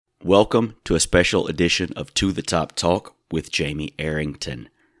Welcome to a special edition of To the Top Talk with Jamie Arrington.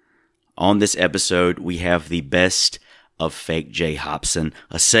 On this episode, we have the best of Fake J Hopson,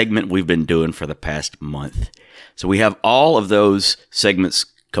 a segment we've been doing for the past month. So we have all of those segments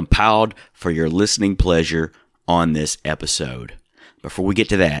compiled for your listening pleasure on this episode. Before we get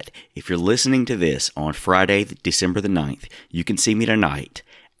to that, if you're listening to this on Friday, December the 9th, you can see me tonight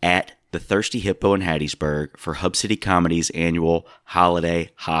at the Thirsty Hippo in Hattiesburg for Hub City Comedy's annual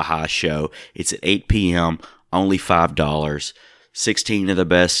holiday ha-ha show. It's at 8 p.m., only $5. 16 of the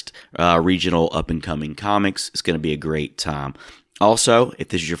best regional up-and-coming comics. It's going to be a great time. Also, if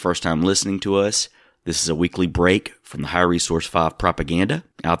this is your first time listening to us, this is a weekly break from the High Resource 5 propaganda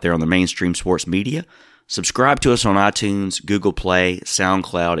out there on the mainstream sports media. Subscribe to us on iTunes, Google Play,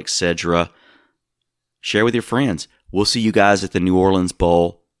 SoundCloud, etc. Share with your friends. We'll see you guys at the New Orleans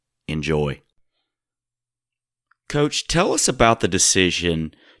Bowl. Enjoy. Coach, tell us about the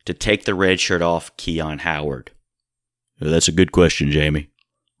decision to take the red shirt off Keon Howard. That's a good question, Jamie.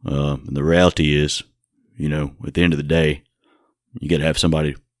 The reality is, at the end of the day, you got to have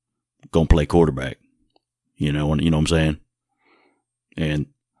somebody going to play quarterback. You know what I'm saying? And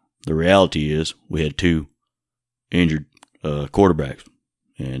the reality is we had two injured quarterbacks.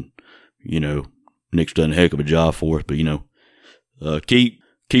 And, Nick's done a heck of a job for us. But,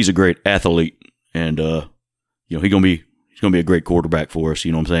 Key's a great athlete, and he's gonna be a great quarterback for us.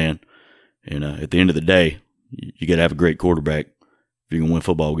 You know what I'm saying? And at the end of the day, you got to have a great quarterback if you're gonna win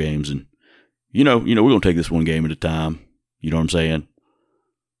football games. And we're gonna take this one game at a time. You know what I'm saying?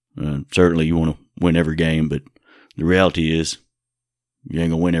 Certainly, you want to win every game, but the reality is you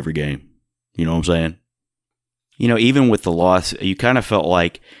ain't gonna win every game. You know what I'm saying? Even with the loss, you kind of felt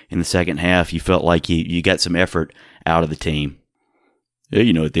like in the second half, you felt like you got some effort out of the team. At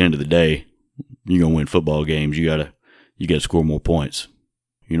the end of the day, you're gonna win football games. You gotta score more points.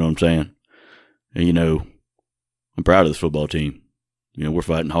 You know what I'm saying? And I'm proud of this football team. We're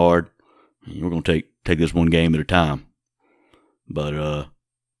fighting hard. We're gonna take this one game at a time. But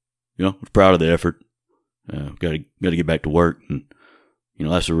we're proud of the effort. Got to get back to work, and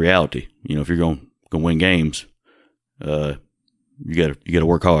that's the reality. If you're gonna win games, you gotta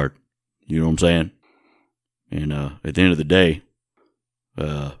work hard. You know what I'm saying? And at the end of the day,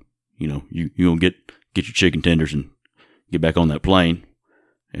 you gonna get your chicken tenders and get back on that plane.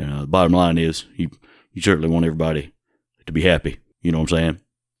 And the bottom line is, you certainly want everybody to be happy. You know what I'm saying?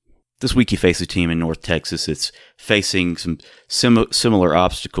 This week you face a team in North Texas that's facing some similar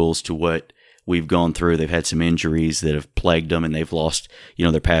obstacles to what we've gone through. They've had some injuries that have plagued them, and they've lost,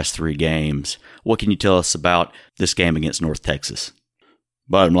 their past 3 games. What can you tell us about this game against North Texas?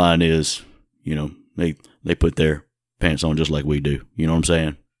 Bottom line is, they put their pants on just like we do. You know what I'm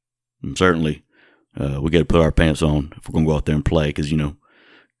saying? And certainly, we got to put our pants on if we're going to go out there and play, because, the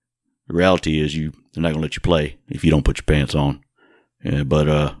reality is they're not going to let you play if you don't put your pants on.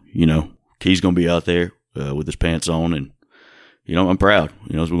 But Key's going to be out there with his pants on, and, I'm proud.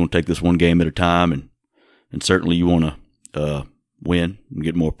 So we're going to take this one game at a time, and certainly you want to win and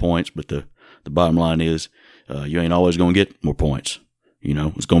get more points, but the bottom line is you ain't always going to get more points.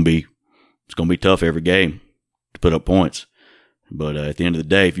 It's going to be tough every game to put up points. But at the end of the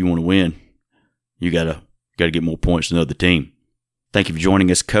day, if you want to win, you gotta get more points than the other team. Thank you for joining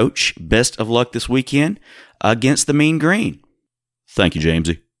us, Coach. Best of luck this weekend against the Mean Green. Thank you,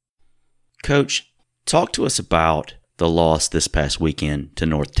 Jamesy. Coach, talk to us about the loss this past weekend to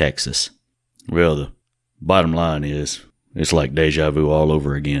North Texas. Well, the bottom line is it's like deja vu all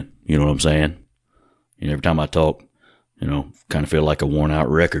over again. You know what I'm saying? Every time I talk, kind of feel like a worn out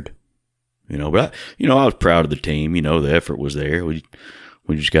record. But I was proud of the team. The effort was there. We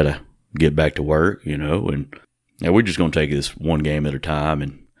just got to get back to work, and we're just going to take this one game at a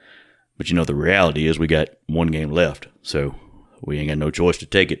time. But the reality is we got one game left, so we ain't got no choice to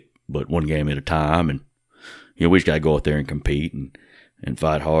take it but one game at a time. And we just got to go out there and compete and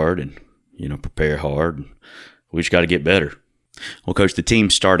fight hard and prepare hard. And we just got to get better. Well, Coach, the team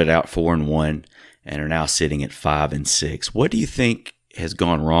started out 4-1 and are now sitting at 5-6. What do you think has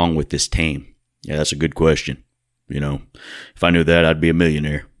gone wrong with this team? Yeah, that's a good question. If I knew that, I'd be a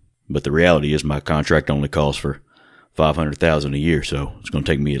millionaire. But the reality is my contract only calls for $500,000 a year, so it's going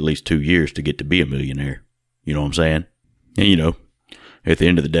to take me at least 2 years to get to be a millionaire. You know what I'm saying? And at the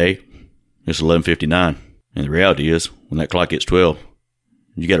end of the day, it's 11:59, and the reality is when that clock hits 12,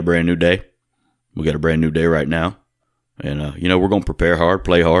 you got a brand new day. We got a brand new day right now, and we're going to prepare hard,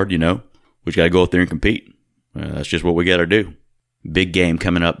 play hard. We just got to go out there and compete. That's just what we got to do. Big game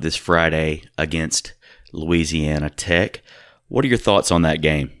coming up this Friday against Louisiana Tech. What are your thoughts on that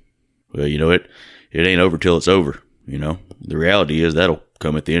game? Well, it ain't over till it's over. The reality is that'll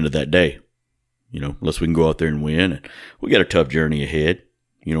come at the end of that day. Unless we can go out there and win. And we got a tough journey ahead.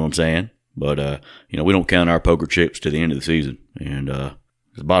 You know what I'm saying? But, we don't count our poker chips to the end of the season. And the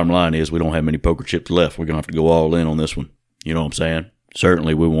bottom line is we don't have many poker chips left. We're going to have to go all in on this one. You know what I'm saying?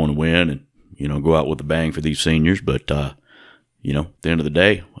 Certainly we want to win and, go out with a bang for these seniors. But, at the end of the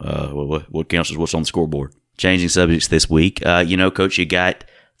day, what counts is what's on the scoreboard. Changing subjects this week. Coach, you got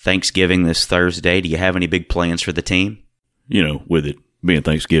Thanksgiving this Thursday. Do you have any big plans for the team? With it being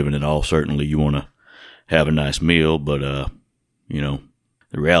Thanksgiving and all, certainly you want to have a nice meal, but,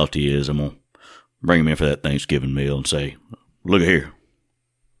 the reality is I'm going to bring them in for that Thanksgiving meal and say, look at here.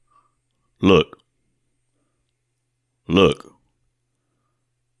 Look.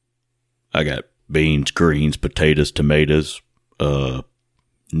 I got beans, greens, potatoes, tomatoes,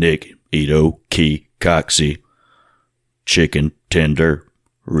 Nick, Ito, Key, Coxie, chicken, tender,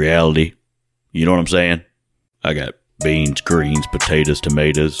 reality. You know what I'm saying? I got beans, greens, potatoes,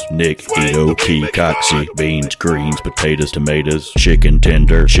 tomatoes, Nick, Ito, Key, Coxie, beans, greens, potatoes, tomatoes, chicken,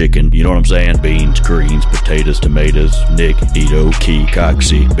 tender, chicken, you know what I'm saying? Beans, greens, potatoes, tomatoes, Nick, Ito, Key,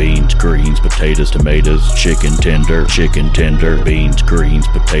 Coxie, beans, greens, potatoes, tomatoes, chicken, tender, beans, greens,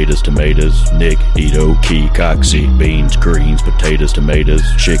 potatoes, tomatoes, Nick, Ito, Key, Coxie, beans, greens, potatoes, tomatoes,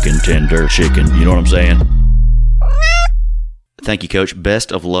 chicken, tender, chicken, you know what I'm saying? Thank you, Coach.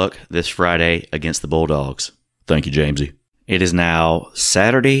 Best of luck this Friday against the Bulldogs. Thank you, Jamesy. It is now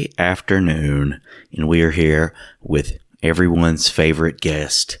Saturday afternoon, and we are here with everyone's favorite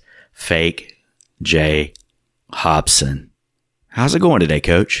guest, Fake J. Hopson. How's it going today,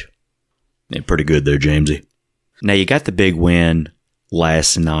 Coach? Yeah, pretty good there, Jamesy. Now, you got the big win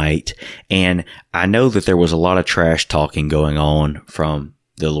last night, and I know that there was a lot of trash talking going on from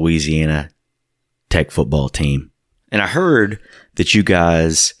the Louisiana Tech football team. And I heard that you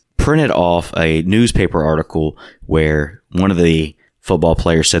guys printed off a newspaper article where one of the football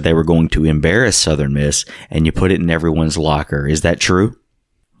players said they were going to embarrass Southern Miss, and you put it in everyone's locker. Is that true?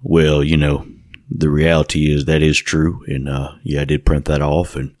 Well, the reality is that is true. And, I did print that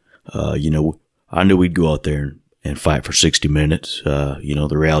off. And, I knew we'd go out there and fight for 60 minutes. The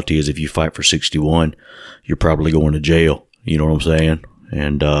reality is if you fight for 61, you're probably going to jail. You know what I'm saying?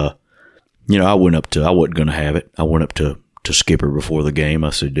 And, I wasn't going to have it. I went up to Skipper before the game. I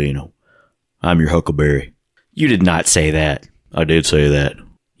said, I'm your Huckleberry. You did not say that. I did say that.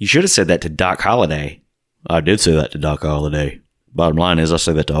 You should have said that to Doc Holliday. I did say that to Doc Holliday. Bottom line is I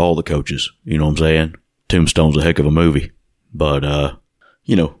say that to all the coaches. You know what I'm saying? Tombstone's a heck of a movie. But, at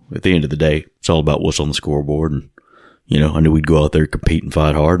the end of the day, it's all about what's on the scoreboard. And, I knew we'd go out there, compete, and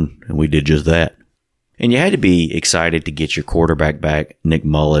fight hard, and we did just that. And you had to be excited to get your quarterback back, Nick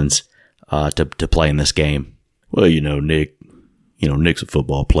Mullins, to play in this game. Well, Nick's a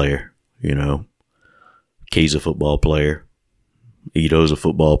football player, Key's a football player. Ito's a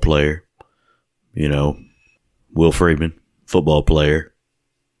football player. Will Freeman, football player.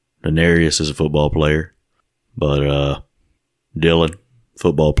 Denarius is a football player. But, Dylan,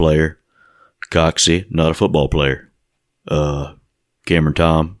 football player. Coxie, not a football player. Cameron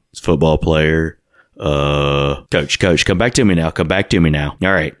Tom is a football player. Coach, come back to me now.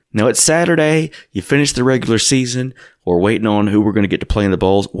 All right. Now it's Saturday. You finished the regular season. We're waiting on who we're going to get to play in the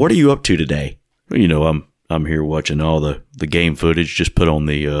bowls. What are you up to today? Well, I'm here watching all the game footage. Just put on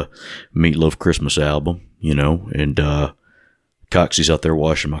the Meatloaf Christmas album, and Coxie's out there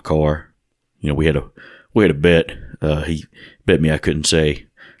washing my car. We had a bet. He bet me I couldn't say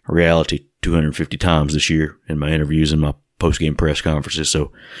reality 250 times this year in my interviews and my post-game press conferences.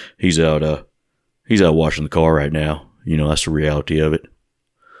 So he's out washing the car right now. That's the reality of it.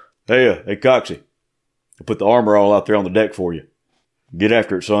 Hey, Coxie, I put the armor all out there on the deck for you. Get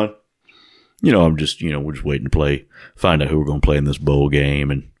after it, son. I'm just, we're just waiting to find out who we're going to play in this bowl game.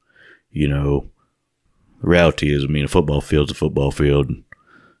 And, the reality is, a football field's a football field. And,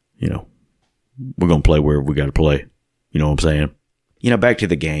 we're going to play wherever we got to play. You know what I'm saying? Back to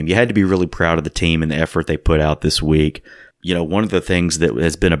the game. You had to be really proud of the team and the effort they put out this week. One of the things that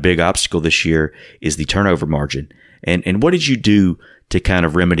has been a big obstacle this year is the turnover margin. And what did you do to kind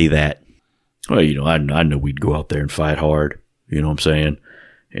of remedy that? Well, I know we'd go out there and fight hard. You know what I'm saying?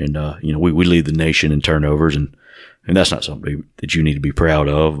 And, we lead the nation in turnovers, and that's not something that you need to be proud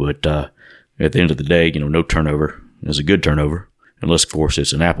of. But at the end of the day, no turnover is a good turnover, unless, of course,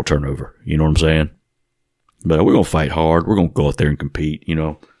 it's an apple turnover. You know what I'm saying? But we're going to fight hard. We're going to go out there and compete.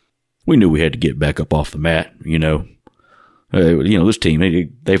 We knew we had to get back up off the mat, this team,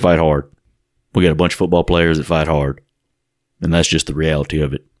 they fight hard. We got a bunch of football players that fight hard. And that's just the reality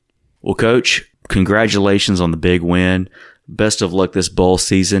of it. Well, Coach, congratulations on the big win. Best of luck this bowl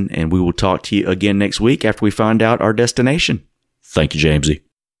season, and we will talk to you again next week after we find out our destination. Thank you, Jamesy.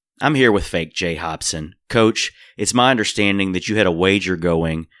 I'm here with Fake J. Hopson. Coach, it's my understanding that you had a wager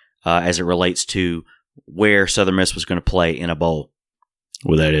going as it relates to where Southern Miss was going to play in a bowl.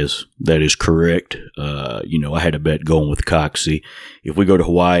 Well, that is correct. I had a bet going with Coxie. If we go to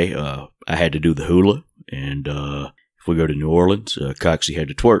Hawaii, I had to do the hula, and if we go to New Orleans, Coxie had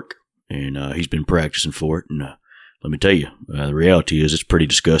to twerk, and he's been practicing for it. And let me tell you, the reality is it's pretty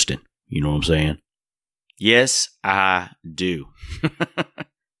disgusting. You know what I'm saying? Yes, I do.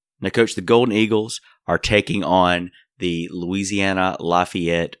 Now, Coach, the Golden Eagles are taking on the Louisiana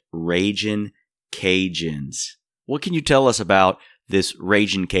Lafayette Ragin' Cajuns. What can you tell us about this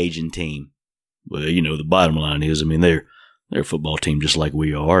Ragin' Cajun team? Well, the bottom line is, they're a football team just like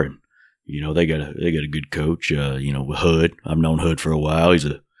we are, and they got a good coach. With Hud, I've known Hud for a while. He's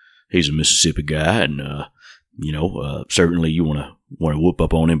a Mississippi guy, and certainly you want to whoop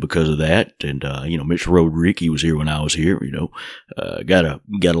up on him because of that. And Mitch Roderick, he was here when I was here. Gotta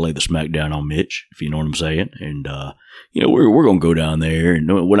lay the smack down on Mitch, if you know what I'm saying. And we're gonna go down there.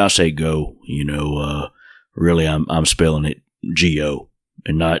 And when I say go, really I'm spelling it G-O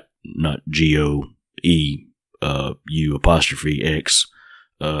and not G-O-E-U apostrophe X.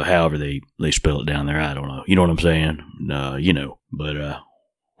 However they spell it down there, I don't know. You know what I'm saying? But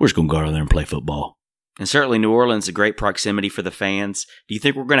we're just gonna go down there and play football. And certainly New Orleans is a great proximity for the fans. Do you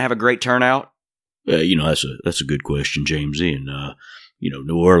think we're going to have a great turnout? That's a good question, Jamesy. And,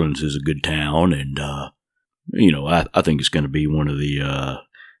 New Orleans is a good town. And, I think it's going to be one of the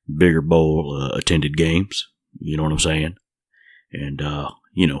bigger bowl attended games. You know what I'm saying? And,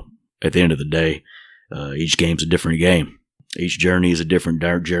 at the end of the day, each game's a different game. Each journey is a different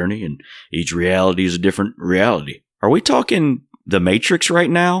journey, and each reality is a different reality. Are we talking The Matrix right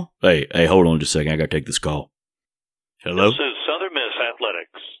now? Hey, hold on just a second. I got to take this call. Hello? This is Southern Miss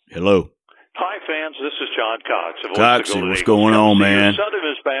Athletics. Hello? Hi, fans. This is John Cox. Coxie, what's going on, man? Southern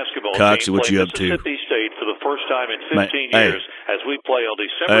Miss basketball Coxie, team what you up to? Mississippi State for the first time in 15 years as we play on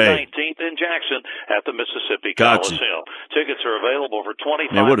December 19th in Jackson at the Mississippi Coliseum. Tickets are available for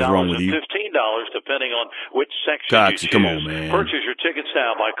 $25 man, what is wrong with you? and $15 depending on which section Coxie, you choose. come on, man. Purchase your tickets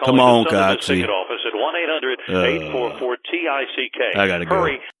now by calling the Southern Miss ticket office at 1-800-844-TICK. I got to go.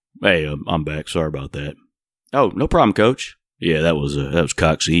 Hurry. Hey, I'm back. Sorry about that. Oh, no problem, Coach. Yeah, that was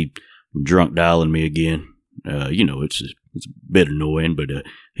Coxie. He drunk dialing me again. It's a bit annoying, but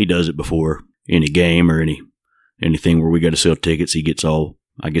he does it before any game or anything where we got to sell tickets. He gets all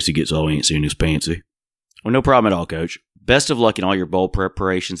antsy in his pantsy. Well, no problem at all, Coach. Best of luck in all your bowl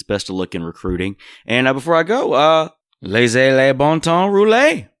preparations. Best of luck in recruiting. And before I go, laissez les bon temps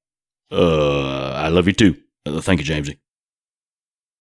rouler. I love you too. Thank you, Jamesy.